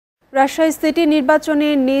Rajshahi city নির্বাচনে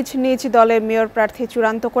নিজ নিজ দলের মেয়র প্রার্থী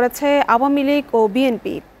চূড়ান্ত করেছে আওয়ামী লীগ ও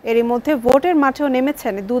বিএনপি। এরই মধ্যে ভোটের মাঠেও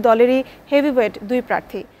নেমেছেন দু দলেরই হেভিওয়েট দুই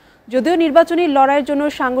প্রার্থী। যদিও নির্বাচনী লড়াইয়ের জন্য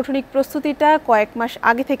সাংগঠনিক প্রস্তুতিটা কয়েক মাস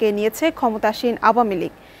আগে থেকে নিয়েছে ক্ষমতাসীন আওয়ামী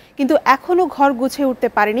লীগ, কিন্তু এখনও ঘর গুছিয়ে উঠতে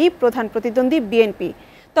পারেনি প্রধান প্রতিদ্বন্দ্বী বিএনপি।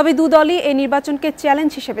 তবে দু দলই এই নির্বাচনকে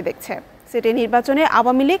চ্যালেঞ্জ হিসেবে দেখছে। সিটি নির্বাচনে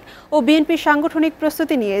আওয়ামী লীগ ও বিএনপির সাংগঠনিক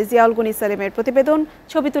প্রস্তুতি নিয়ে জিয়াউল গনি সেলিমের প্রতিবেদন,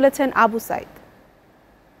 ছবি তুলেছেন আবু সাইদ।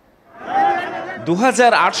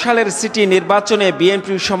 2008 সালের সিটি নির্বাচনে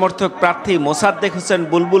বিএনপির সমর্থক প্রার্থী মোসাদ্দেক হোসেন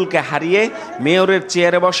বুলবুলকে হারিয়ে মেয়রের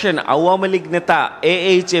চেয়ারে বসেন আওয়ামী লীগ নেতা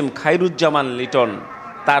AHM খায়রুজ্জামান লিটন।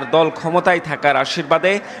 তার দল ক্ষমতায় থাকার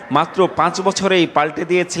আশীর্বাদে মাত্র 5 বছরেই পাল্টে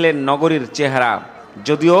দিয়েছিলেন নগরীর চেহারা।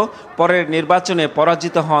 যদিও পরের নির্বাচনে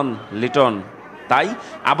পরাজিত হন লিটন, তাই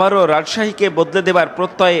আবারও রাজশাহীকে বদলে দেবার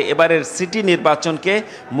প্রত্যয়ে এবারের সিটি নির্বাচনকে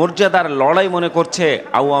মর্যাদার লড়াই মনে করছে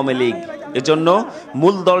আওয়ামী লীগ। এজন্য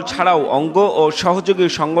মূল দল ছাড়াও অঙ্গ ও সহযোগী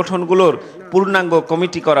সংগঠনগুলোর পূর্ণাঙ্গ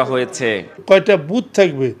কমিটি করা হয়েছে। কয়টা বুথ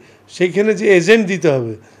থাকবে, সেখানে যে এজেন্ট দিতে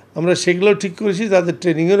হবে আমরা সেগুলো ঠিক করেছি, তাদের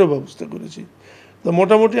ট্রেনিংয়েরও ব্যবস্থা করেছি। তো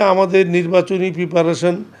মোটামুটি আমাদের নির্বাচনী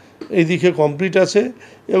প্রিপারেশন এইদিকে কমপ্লিট আছে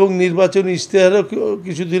এবং নির্বাচনী ইশতেহারও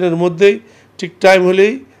কিছুদিনের মধ্যেই ঠিক টাইম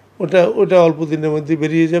হলেই ওটা অল্প দিনের মধ্যে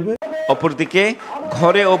বেরিয়ে যাবে। অপরদিকে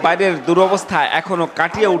ঘরে ও বাইরের দুরবস্থা এখনো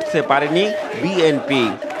কাটিয়ে উঠতে পারেনি বিএনপি।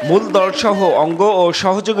 মূল দলসহ অঙ্গ ও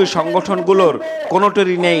সহযোগী সংগঠনগুলোর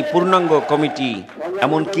কোনোটিরই নেই পূর্ণাঙ্গ কমিটি,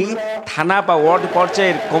 এমনকি থানা বা ওয়ার্ড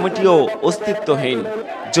পর্যায়ের কমিটিও অস্তিত্বহীন।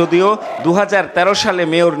 যদিও 2013 সালে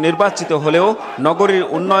মেয়র নির্বাচিত হলেও নগরীর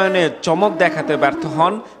উন্নয়নে চমক দেখাতে ব্যর্থ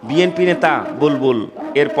হন বিএনপি নেতা বুলবুল।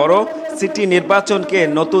 এরপরও সিটি নির্বাচনকে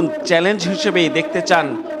নতুন চ্যালেঞ্জ হিসেবেই দেখতে চান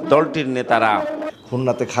দলটির নেতারা।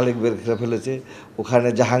 খুলনাতে খালেক বের করে ফেলেছে, ওখানে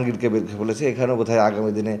জাহাঙ্গীরকে বের করে ফেলেছে, এখানেও বোধহয়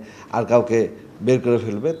আগামী দিনে আর কাউকে বের করে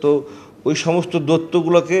ফেলবে। তো ওই সমস্ত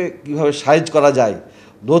দৈত্যগুলোকে কীভাবে সাইজ করা যায়,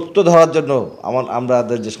 দৈত্য ধরার জন্য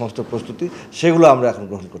আমাদের যে সমস্ত প্রস্তুতি সেগুলো আমরা এখন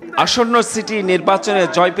গ্রহণ করি। আসন্ন সিটি নির্বাচনে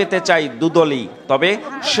জয় পেতে চাই দুদলই, তবে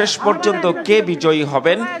শেষ পর্যন্ত কে বিজয়ী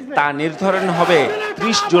হবেন তা নির্ধারণ হবে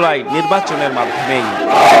 30 জুলাই নির্বাচনের মাধ্যমেই।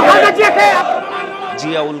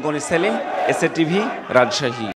 জিয়াউল গনি সেলিম, SATV, রাজশাহী।